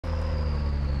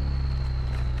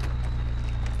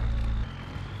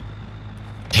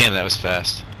Damn, that was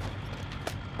fast.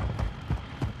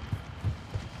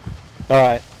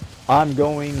 Alright, I'm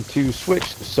going to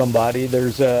switch to somebody.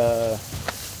 There's a...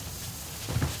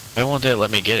 Why won't they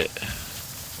let me get it?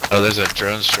 Oh, there's a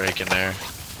drone strike in there.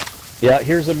 Yeah,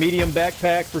 here's a medium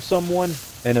backpack for someone,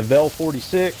 and a Vel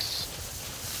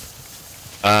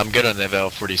 46. I'm good on the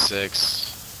Vel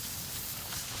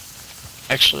 46.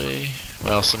 Actually,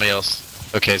 well, somebody else...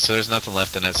 Okay, so there's nothing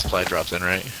left in that supply drop then,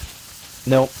 right?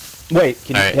 No. Wait,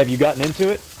 Alright. have you gotten into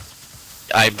it?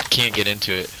 I can't get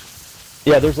into it.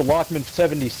 Yeah, there's a Lockman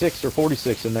 76 or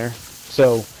 46 in there.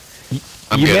 So,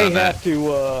 you may have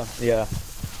to, yeah.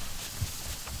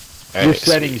 All Your right,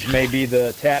 settings sweet. may be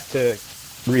the tap to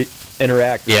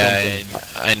interact with Yeah,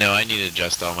 something. I know. I need to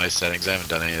adjust all my settings. I haven't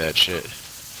done any of that shit.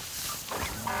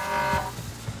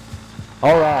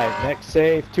 Alright, next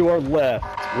save to our left,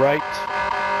 right.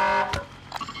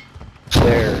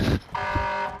 There.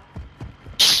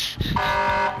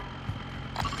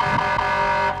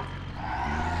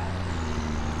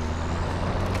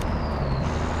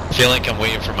 I feel like I'm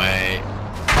waiting for my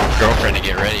girlfriend to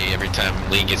get ready every time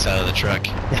Lee gets out of the truck.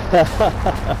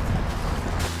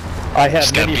 I have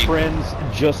Just gotta many beep. friends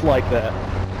just like that.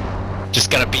 Just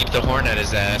gotta beep the horn at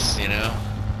his ass, you know?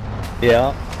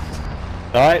 Yeah.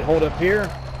 Alright, hold up here.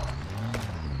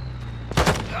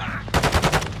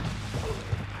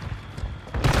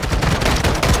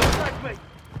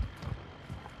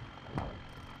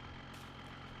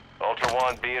 Ultra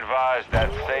One, be advised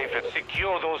that's safe and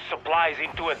secure those supplies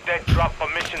into a dead drop for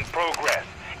mission progress.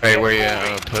 Alright, where you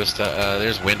at? Post,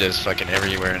 there's windows fucking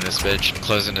everywhere in this bitch.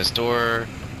 Closing this door.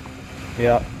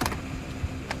 Yeah.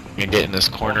 You can get in this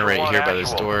corner right here by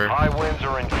this door. High winds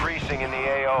are increasing in the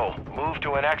AO. Move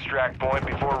to an extract point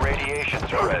before radiation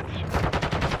spreads.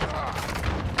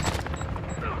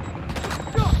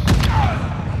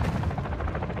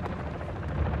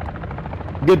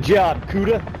 Good job,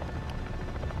 Kuda.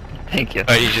 Thank you.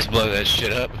 Oh, you just blow that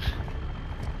shit up?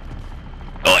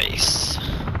 Nice.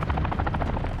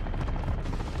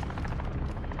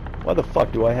 Why the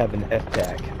fuck do I have an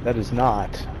F-TAC? That is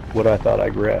not what I thought I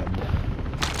grabbed.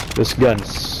 This gun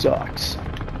sucks.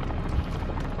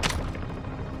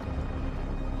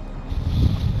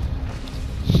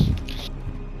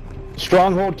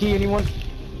 Stronghold key, anyone?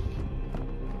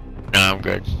 No, I'm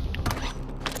good.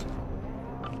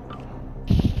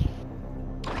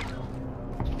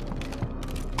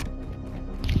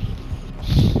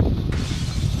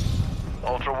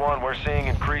 Ultra One, we're seeing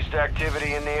increased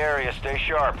activity in the area. Stay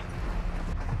sharp.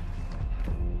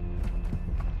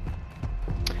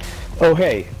 Oh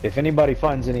hey, if anybody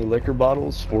finds any liquor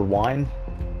bottles or wine,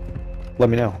 let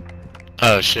me know.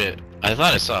 Oh shit. I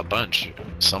thought I saw a bunch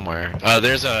somewhere. I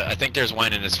think there's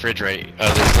wine in this fridge right.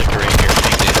 Oh, there's liquor right here.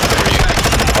 Take it for you.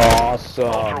 Awesome.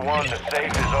 Ultra One, the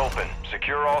safe is open.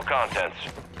 Secure all contents.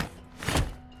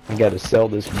 I gotta sell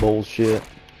this bullshit.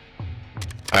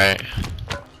 Alright.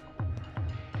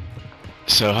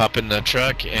 So hop in the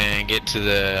truck and get to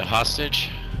the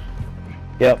hostage.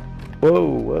 Yep. Whoa,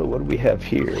 whoa, what do we have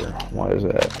here? What is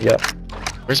that? Yep.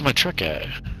 Where's my truck at?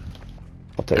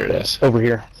 I'll take There it that. is. Over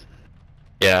here.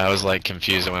 Yeah, I was like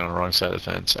confused. I went on the wrong side of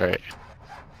the fence. Alright.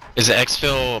 Is the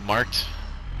exfil marked?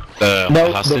 The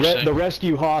No, hostage thing? the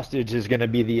rescue hostage is gonna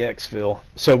be the exfil.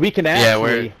 So we can Yeah,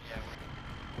 actually...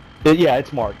 Yeah,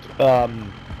 it's marked.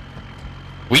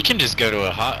 We can just go to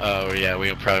a oh yeah,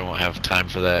 we probably won't have time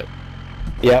for that.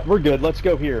 Yeah, we're good. Let's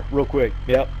go here, real quick.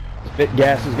 Yep. If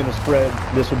gas is gonna spread,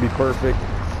 this will be perfect.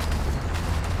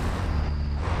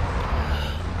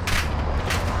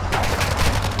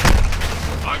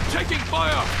 I'm taking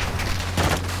fire!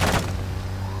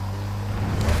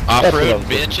 That's what I Off-road, was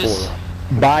looking bitches.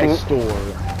 for. Buy store.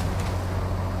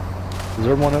 Is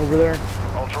there one over there?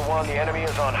 Ultra One, the enemy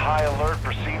is on high alert.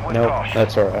 Proceed with Nope, caution.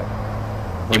 that's alright.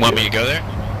 You want me to go there?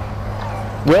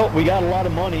 Well, we got a lot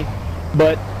of money,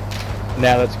 but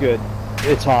now that's good.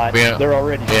 It's hot. Yeah. They're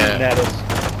already shooting Yeah. at us.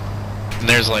 And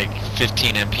there's like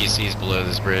 15 NPCs below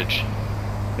this bridge.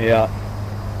 Yeah.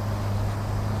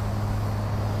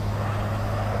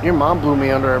 Your mom blew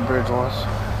me under a bridge once.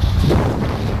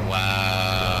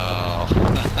 Wow.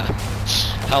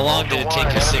 How long did it take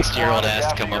a 60-year-old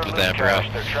ass to come up with that, bro?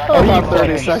 Oh, about you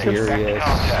 30 fucking seconds. serious?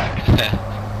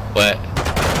 What?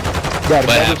 Got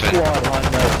What another happened? squad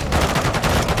hunting us.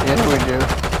 Yeah, we do.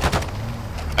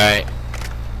 Alright.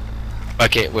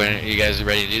 Fuck it, when you guys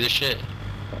ready to do this shit?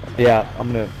 Yeah,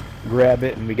 I'm gonna grab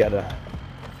it and we gotta...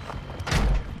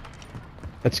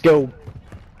 Let's go.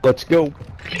 Let's go.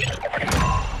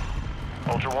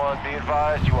 Ultra One, be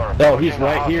advised you are. Oh, he's approaching the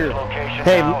right hostage here. location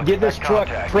Hey, now. get this Expect truck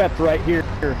contact. prepped right here,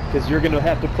 because you're gonna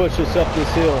have to push us up this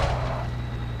hill.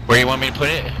 Where you want me to put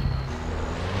it?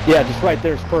 Yeah, just right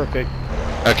there's perfect.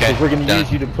 Okay. Because we're going to done.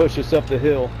 use you to push us up the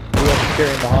hill. Whoever's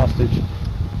carrying the hostage.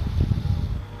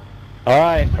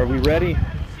 Alright, are we ready?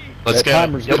 Let's That go.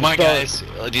 timer's gonna Come on, start.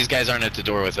 guys. These guys aren't at the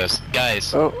door with us.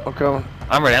 Guys. Oh, I'm coming.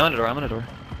 I'm ready. I'm on the door. I'm on the door.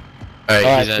 Alright,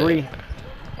 Alright, he's at 3,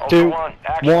 Ultra 2, One,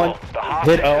 actual. 1. The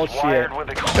hostage Hit. Oh, is wired shit. with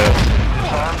explosives.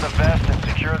 Disarm the vest and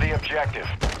secure the objective.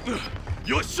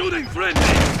 You're shooting friendly!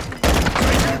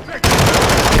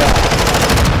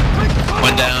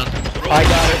 one down.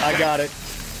 I got it.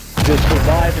 Just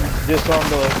survive and disarm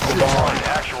the bomb.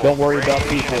 Actual. Don't worry about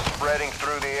Radiation people. is spreading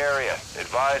through the area.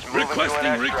 Advise moving to Requesting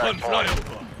an recon extract point.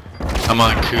 flyover. I'm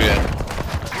on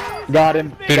Kuda. Got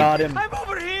him. Got him. I'm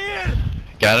over here!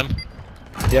 Got him?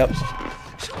 Yep.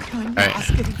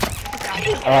 Alright.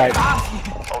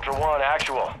 Alright. Ultra One,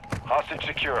 actual. Hostage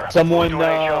secure. Someone, Move to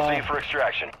an HLZ for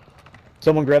extraction.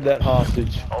 Someone grab that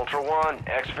hostage. Ultra One,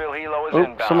 exfil helo is Oh,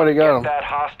 inbound. somebody got him. Get that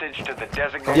hostage to the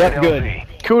designated Yep, good. LZ.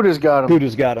 Kuda's got him.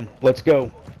 Kuda's got him. Let's go.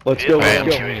 Let's go. Alright,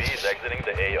 Let's I'm go. exiting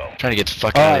the AO. Trying to get the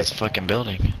fuck out of Alright. this fucking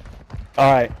building.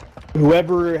 Alright.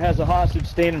 Whoever has a hostage,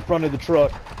 stand in front of the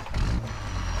truck.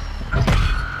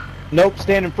 Nope,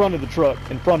 stand in front of the truck.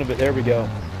 In front of it. There we go.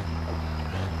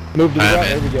 Move to the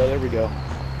Alright, right. man. There we go. There we go.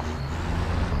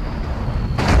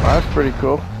 That's pretty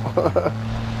cool.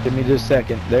 Give me just a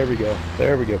second. There we go.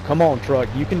 There we go. Come on, truck.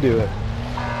 You can do it.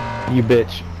 You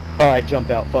bitch. Alright, jump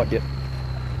out. Fuck it.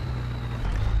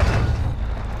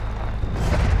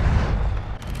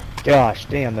 Gosh,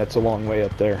 damn, that's a long way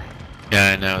up there.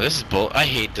 Yeah, I know. This is bull. I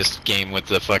hate this game with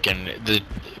the fucking... The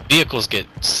vehicles get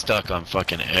stuck on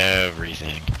fucking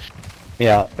everything.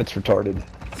 Yeah, it's retarded.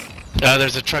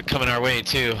 There's a truck coming our way,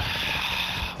 too.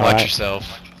 Watch Alright.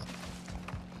 yourself.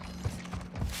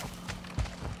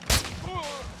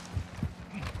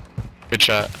 Good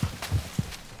shot.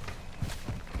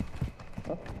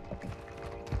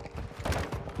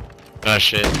 Oh,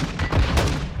 shit.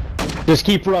 Just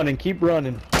keep running. Keep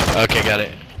running. Okay, got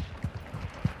it.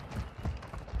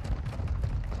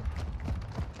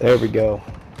 There we go.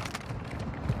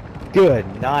 Good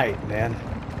night, man.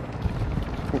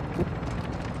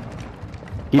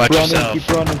 Keep Watch running, yourself. keep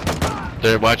running.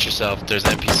 There, watch yourself. There's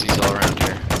NPCs all around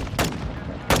here.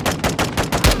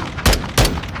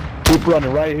 Keep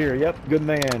running right here. Yep, good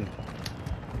man.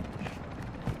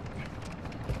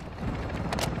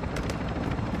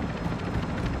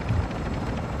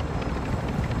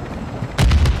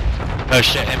 Oh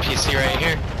shit, NPC right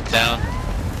here. Down.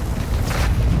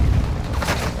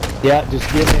 Yeah,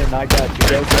 just get in. I got you.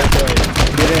 Go, go, go.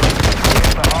 Get in.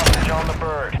 Get the hostage on the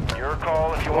bird. Your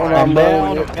call if you want I'm to.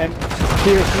 down. And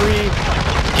tier 3.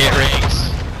 Get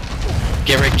Riggs.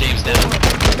 Get Rick James down.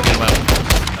 Get him out.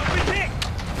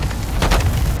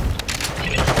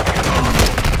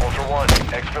 Ultra One,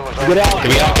 exfil is Get out.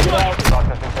 Get out. Get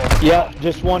out. Yeah,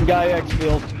 just one guy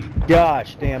exfilled.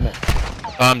 Gosh, damn it.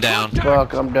 I'm down.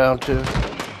 Fuck, I'm down too.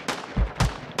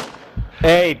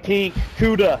 Hey, Pink,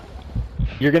 Kuda.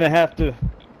 You're gonna have to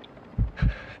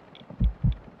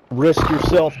risk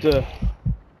yourself to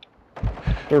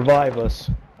survive us.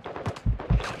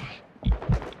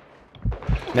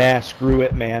 Nah, screw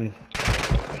it, man.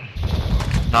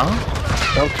 Huh?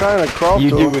 I'm trying to crawl You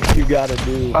to do him. what you gotta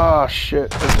do. Oh shit,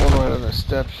 there's one right on the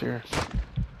steps here.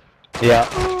 Yeah,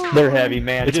 they're heavy,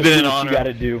 man. It's Just been do an what honor. you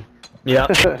gotta do. Yeah.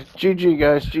 GG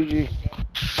guys, GG.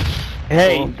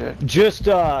 Hey, Oh, I'm dead. just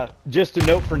a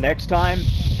note for next time.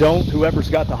 Don't, whoever's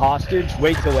got the hostage,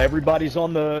 wait till everybody's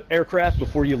on the aircraft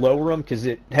before you lower them, because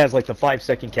it has like the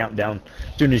 5-second countdown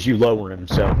as soon as you lower them.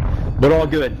 So, but all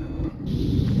good.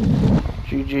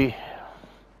 GG.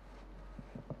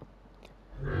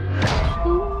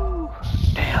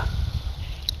 Damn.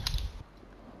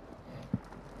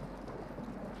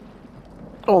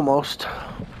 Almost.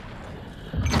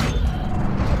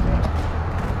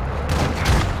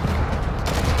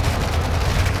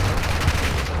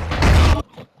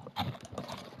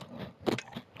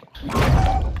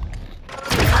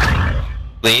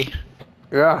 Lee,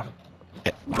 Yeah.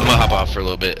 I'm gonna hop off for a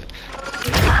little bit.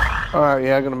 Alright,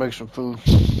 yeah, I'm gonna make some food.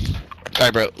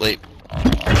 Alright, bro. Late.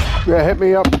 Yeah, hit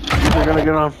me up. We're gonna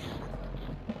get on.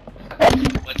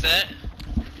 What's that?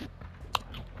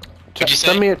 What'd you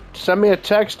say? Send me a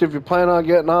text if you plan on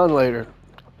getting on later.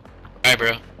 Alright,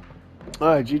 bro.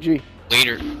 Alright, GG.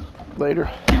 Later. Later.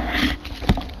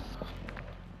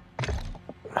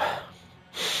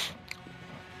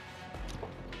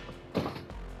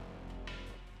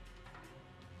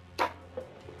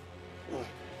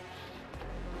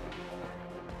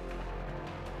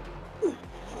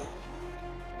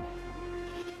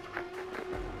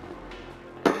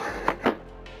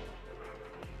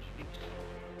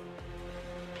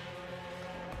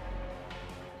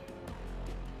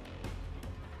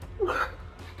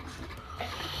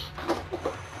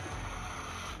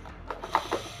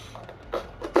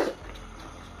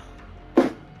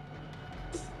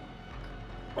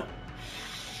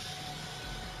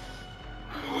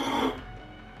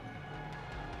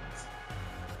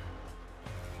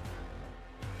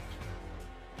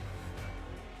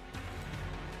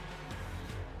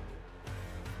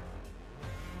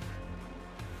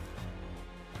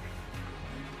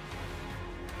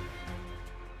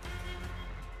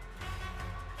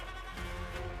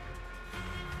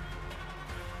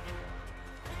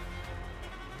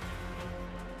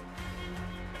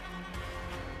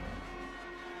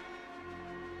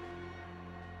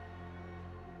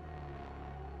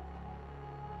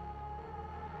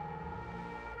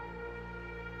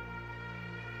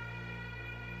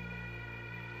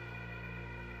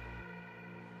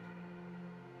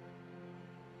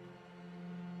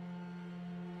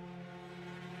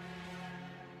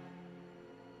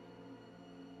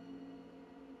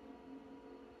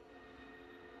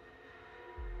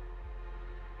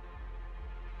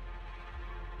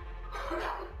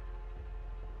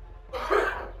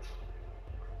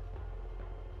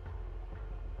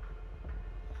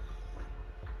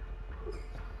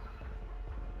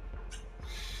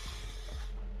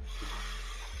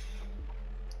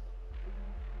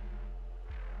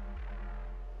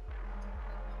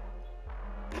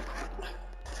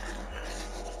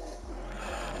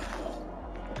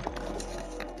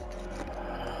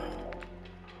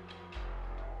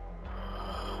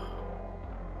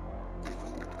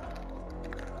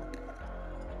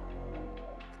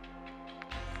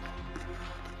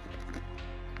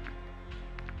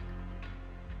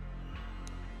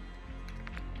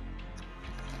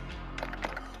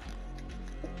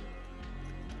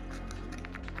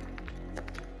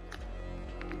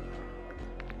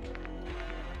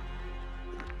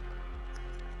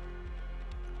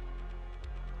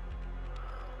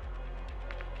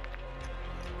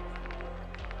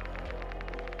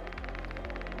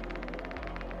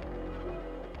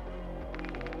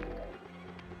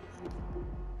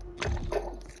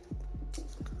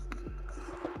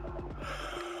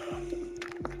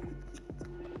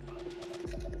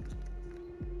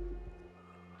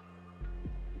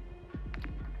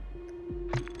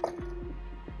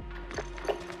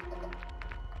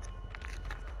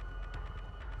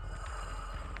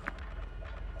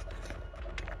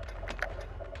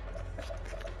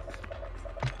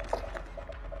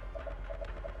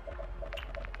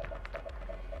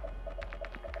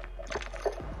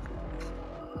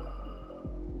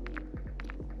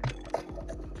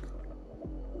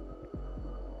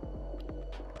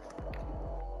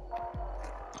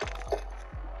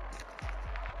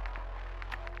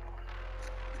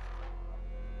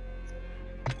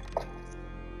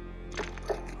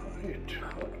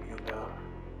 Right.